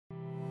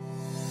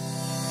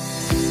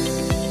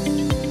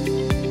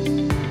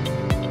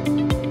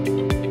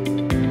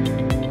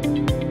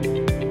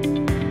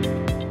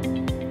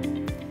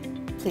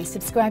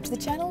Subscribe to the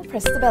channel,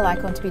 press the bell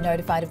icon to be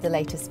notified of the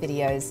latest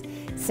videos.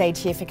 Sage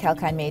here for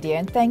Kalkinemedia,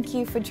 and thank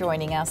you for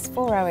joining us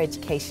for our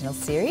educational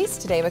series.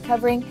 Today we're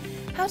covering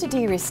how to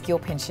de-risk your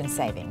pension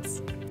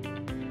savings.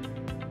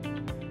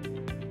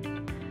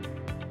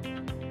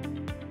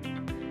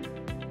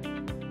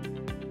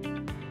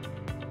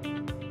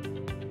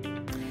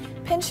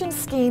 Pension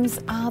schemes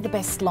are the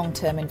best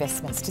long-term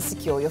investments to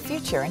secure your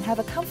future and have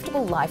a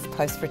comfortable life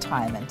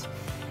post-retirement.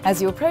 As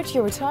you approach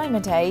your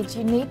retirement age,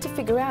 you need to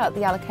figure out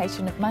the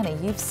allocation of money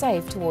you've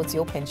saved towards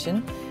your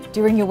pension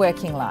during your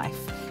working life,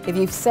 if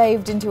you've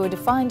saved into a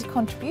defined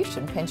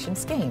contribution pension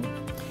scheme.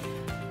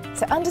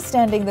 So,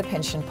 understanding the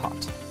pension pot.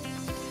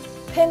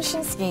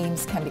 Pension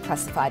schemes can be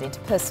classified into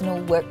personal,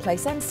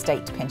 workplace and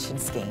state pension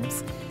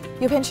schemes.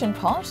 Your pension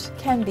pot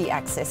can be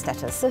accessed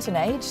at a certain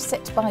age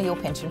set by your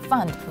pension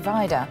fund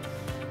provider,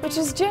 which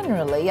is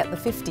generally at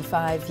the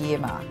 55-year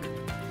mark.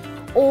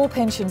 All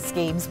pension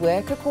schemes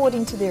work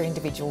according to their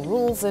individual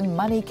rules, and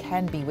money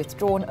can be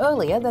withdrawn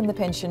earlier than the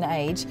pension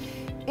age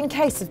in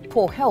case of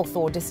poor health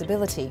or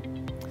disability.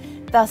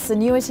 Thus,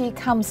 annuity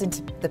comes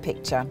into the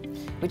picture,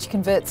 which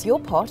converts your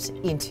pot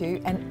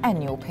into an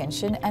annual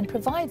pension and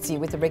provides you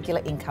with a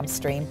regular income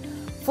stream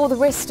for the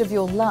rest of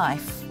your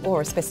life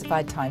or a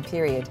specified time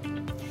period.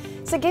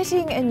 So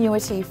getting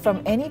annuity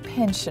from any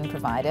pension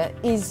provider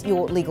is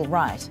your legal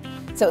right,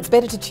 so it's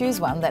better to choose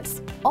one that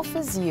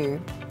offers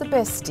you the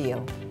best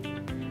deal.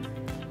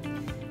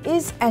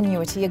 Is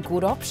annuity a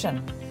good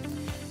option?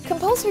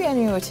 Compulsory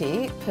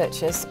annuity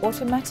purchase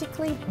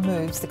automatically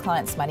moves the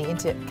client's money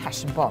into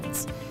cash and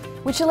bonds,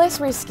 which are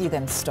less risky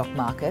than stock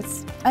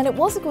markets, and it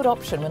was a good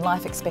option when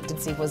life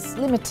expectancy was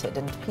limited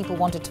and people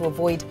wanted to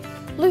avoid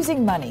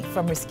losing money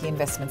from risky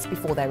investments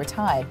before they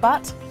retired.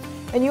 But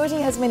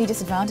annuity has many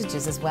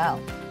disadvantages as well.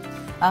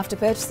 After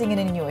purchasing an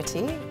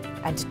annuity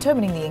and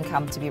determining the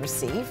income to be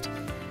received,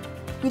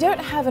 you don't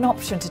have an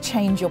option to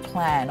change your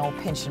plan or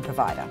pension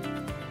provider.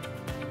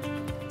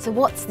 So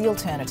what's the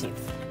alternative?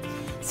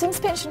 Since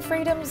pension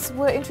freedoms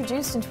were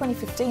introduced in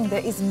 2015,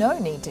 there is no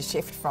need to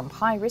shift from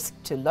high risk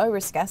to low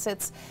risk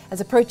assets as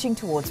approaching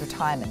towards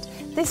retirement.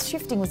 This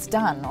shifting was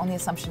done on the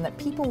assumption that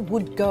people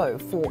would go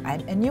for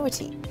an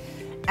annuity.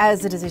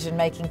 As the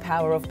decision-making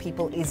power of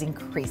people is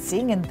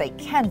increasing and they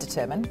can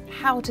determine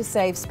how to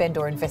save, spend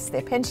or invest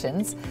their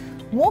pensions,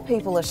 more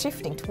people are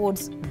shifting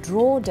towards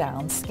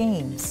drawdown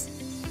schemes.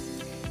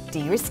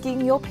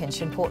 De-risking your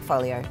pension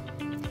portfolio.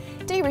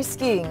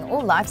 De-risking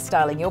or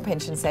lifestyling your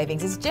pension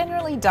savings is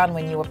generally done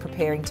when you are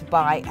preparing to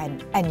buy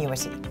an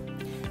annuity.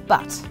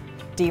 But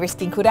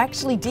de-risking could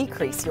actually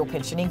decrease your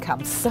pension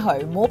income,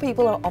 so more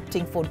people are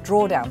opting for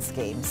drawdown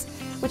schemes,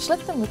 which let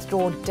them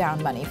withdraw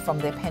down money from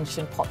their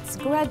pension pots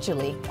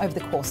gradually over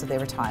the course of their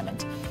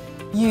retirement.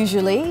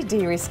 Usually,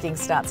 de-risking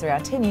starts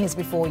around 10 years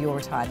before your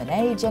retirement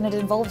age, and it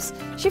involves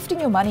shifting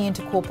your money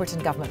into corporate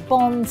and government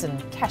bonds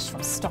and cash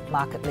from stock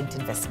market-linked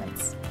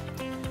investments.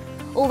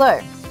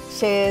 Although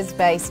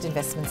shares-based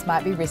investments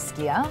might be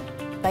riskier,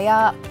 they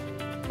are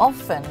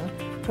often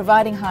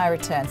providing higher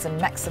returns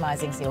and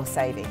maximising your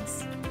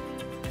savings.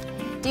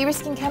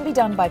 De-risking can be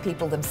done by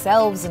people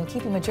themselves, and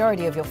keeping a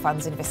majority of your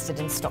funds invested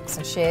in stocks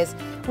and shares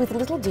with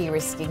little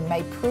de-risking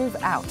may prove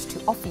out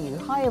to offer you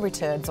higher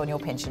returns on your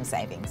pension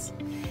savings.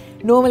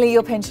 Normally,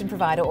 your pension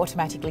provider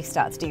automatically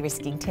starts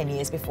de-risking 10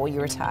 years before you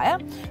retire,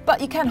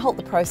 but you can halt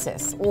the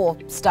process or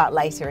start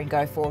later and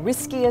go for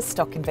riskier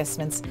stock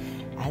investments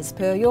as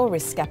per your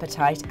risk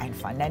appetite and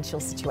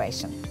financial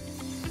situation.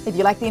 If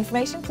you like the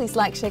information, please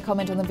like, share,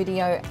 comment on the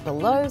video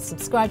below,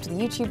 subscribe to the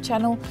YouTube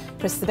channel,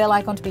 press the bell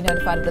icon to be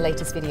notified of the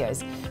latest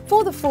videos.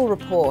 For the full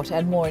report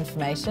and more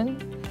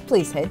information,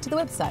 please head to the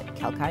website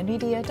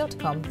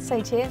kalkinemedia.com.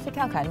 Sage here for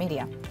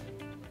Kalkinemedia.